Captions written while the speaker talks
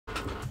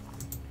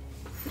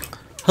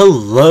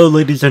Hello,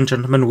 ladies and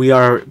gentlemen. We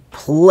are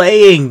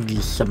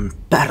playing some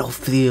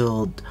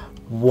Battlefield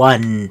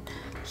 1.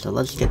 So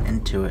let's get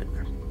into it.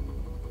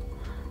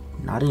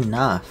 Not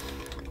enough.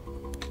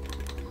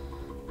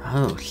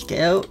 Oh,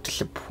 scout,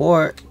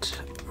 support.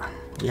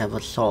 We have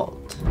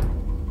assault.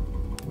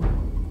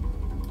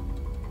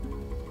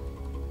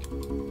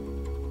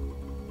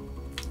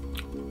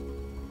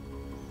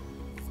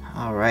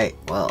 Alright,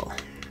 well.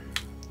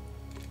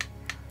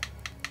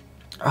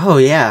 Oh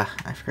yeah,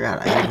 I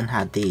forgot I even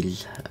had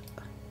these.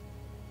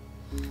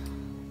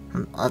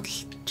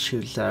 Let's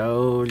choose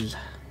those.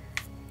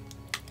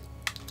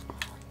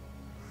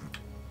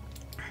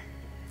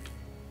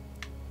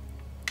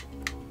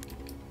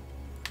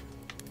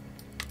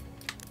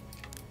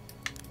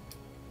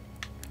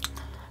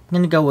 I'm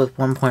gonna go with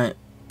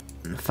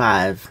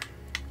 1.5.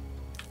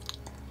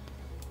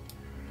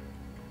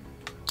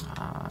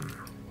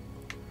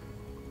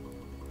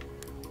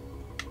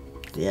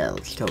 Yeah,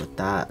 let's go with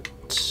that.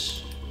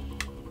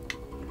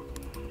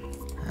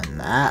 And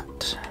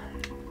that.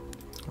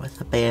 With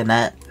the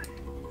bayonet.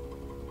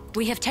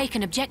 We have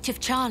taken objective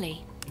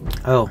Charlie.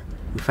 Oh,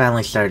 we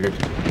finally started.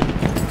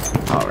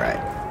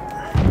 Alright.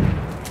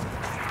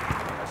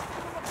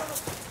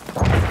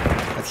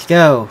 Let's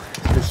go.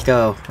 Let's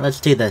go. Let's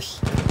do this.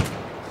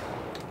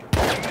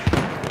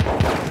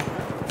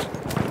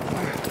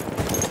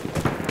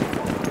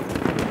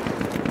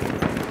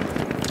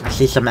 I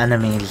see some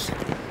enemies.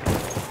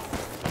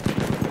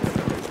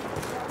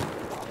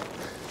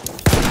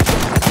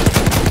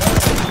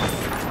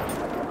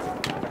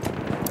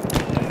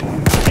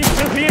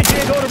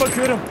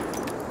 Bakıyorum.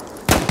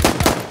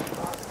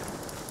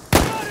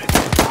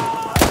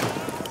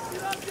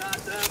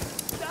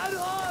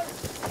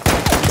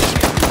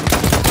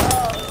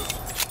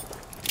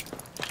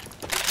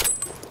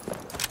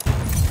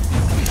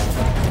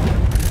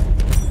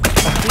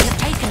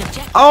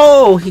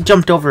 Oh, he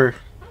jumped over.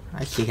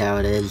 I see how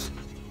it is.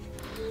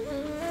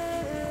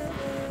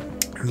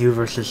 You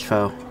versus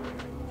foe.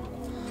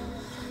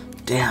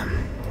 Damn.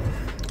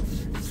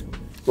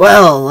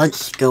 Well,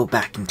 let's go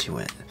back into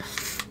it.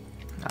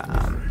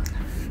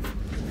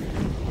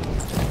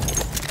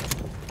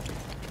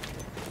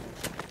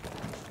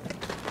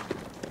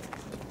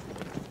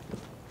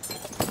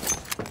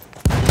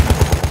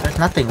 There's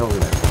nothing over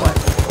there. What?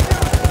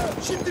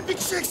 Şimdi bir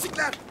kişi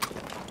eksikler.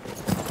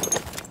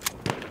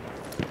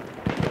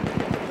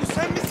 Bu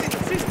sen misin?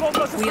 Sis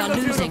bombası We are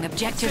fırlatıyorum. losing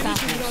objective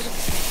Apples.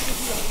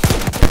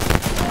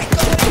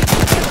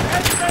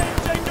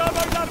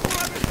 Cengaverler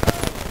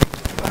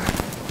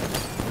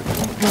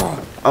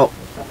Oh.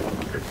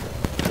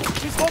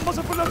 Sis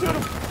bombası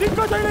fırlatıyorum.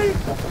 Dikkat eyleyin.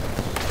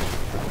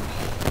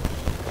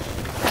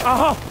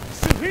 Aha!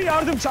 Sıhhi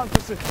yardım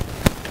çantası.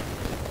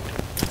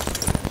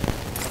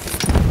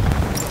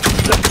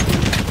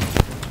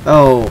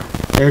 Oh,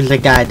 there's a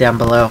guy down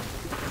below.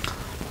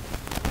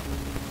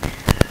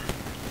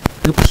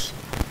 Oops.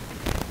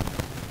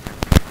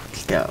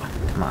 Let's go.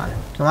 Come on.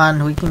 Come on,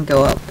 we can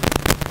go up.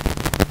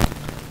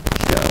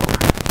 Let's go.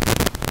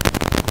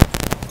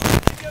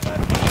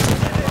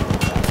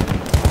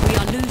 We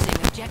are losing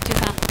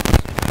objective Apples.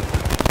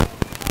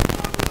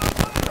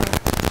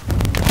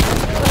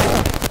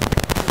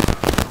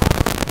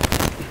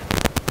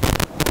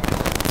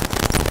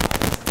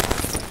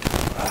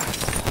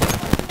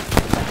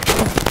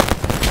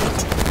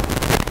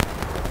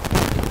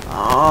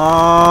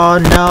 Oh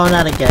no,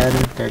 not again.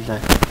 There's a.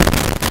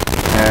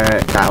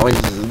 That was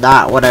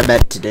not what I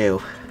meant to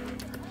do.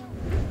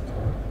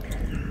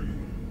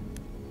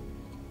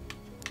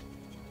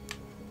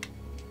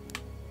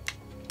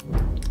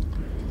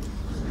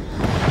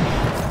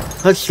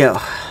 Let's go.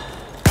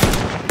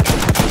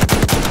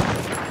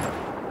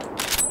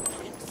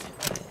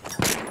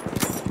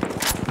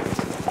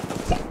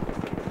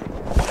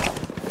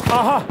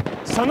 Aha!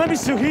 Sana bir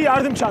sıhhi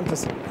yardım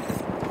çantası.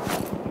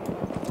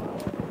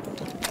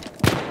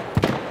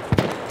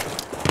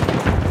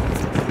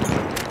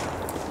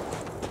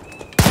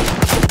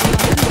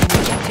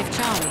 Objective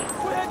Charlie.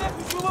 Bu hedef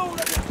hücuma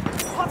uğradı.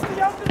 Hattı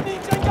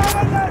yandırmayın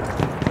cengaverler.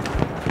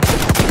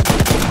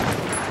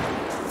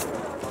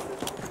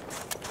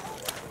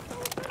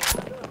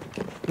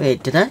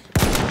 Wait, did I?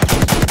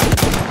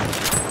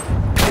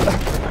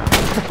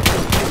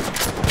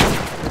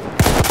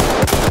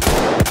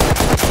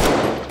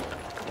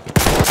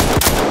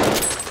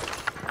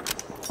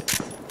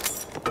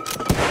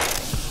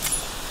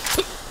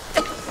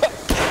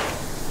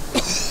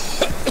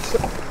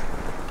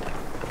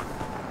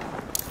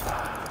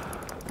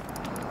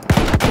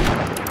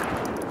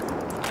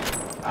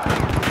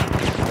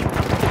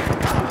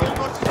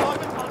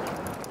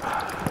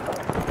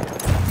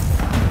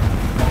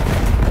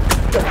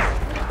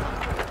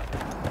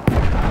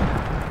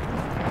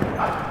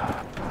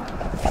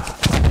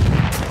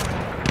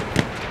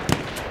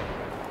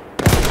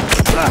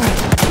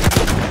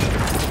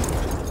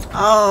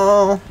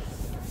 Oh.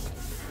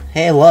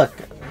 Hey, look.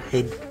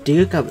 A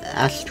Duke of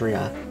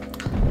Astria.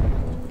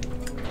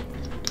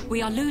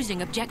 We are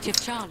losing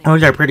objective Charlie.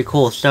 Those are pretty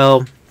cool.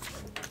 So,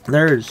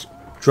 there's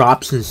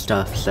drops and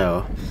stuff,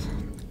 so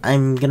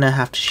I'm gonna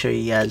have to show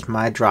you guys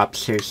my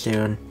drops here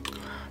soon.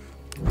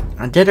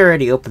 I did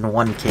already open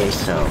one case,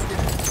 so...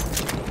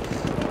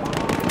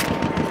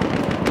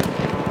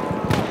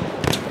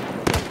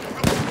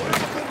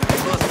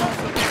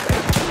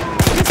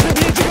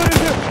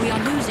 We are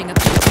losing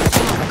objective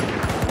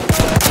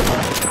Charlie.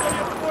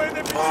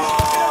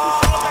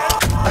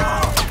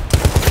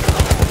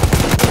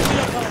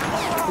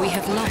 We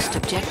have lost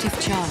objective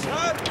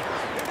Charlie.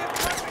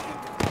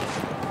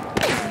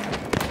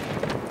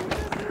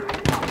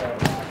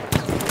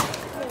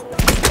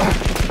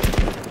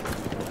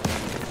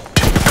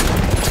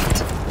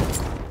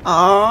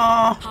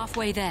 Oh,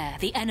 Halfway there,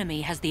 the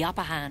enemy has the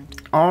upper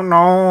hand. oh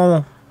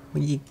no,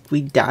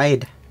 we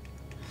died.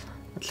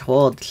 Let's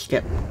hold,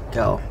 skip,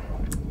 go.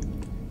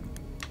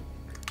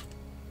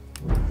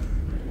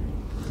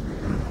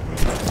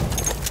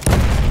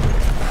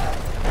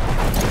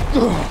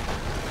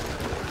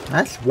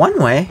 That's one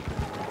way.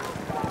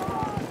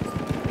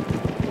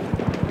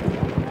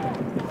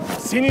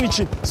 Senin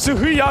için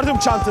sıhhi yardım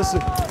çantası.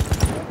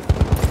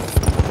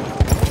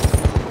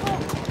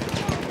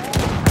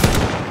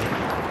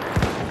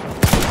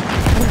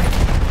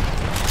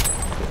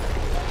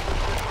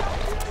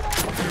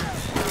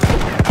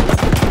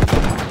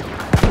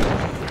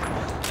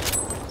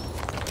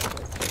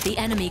 The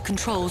enemy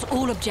controls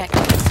all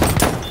objectives.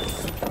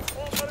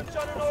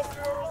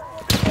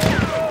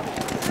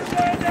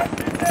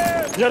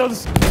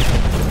 Yaralısın.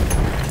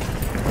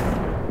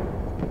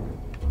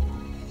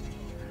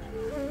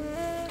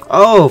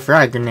 Oh,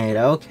 frag grenade.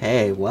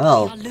 Okay, We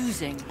well, are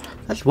losing.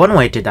 that's one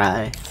way to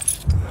die.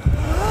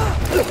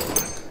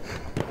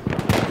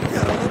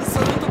 Yaraları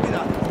sarıldı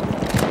biraz.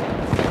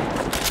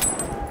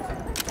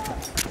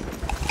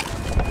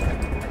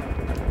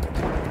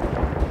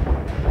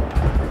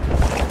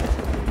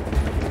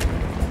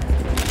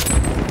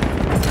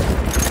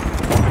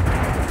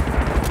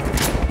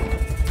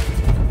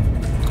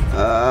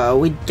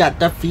 We got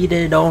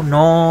defeated. Oh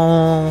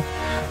no.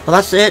 Well,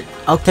 that's it.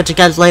 I'll catch you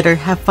guys later.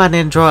 Have fun and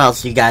enjoy. I'll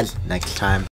see you guys next time.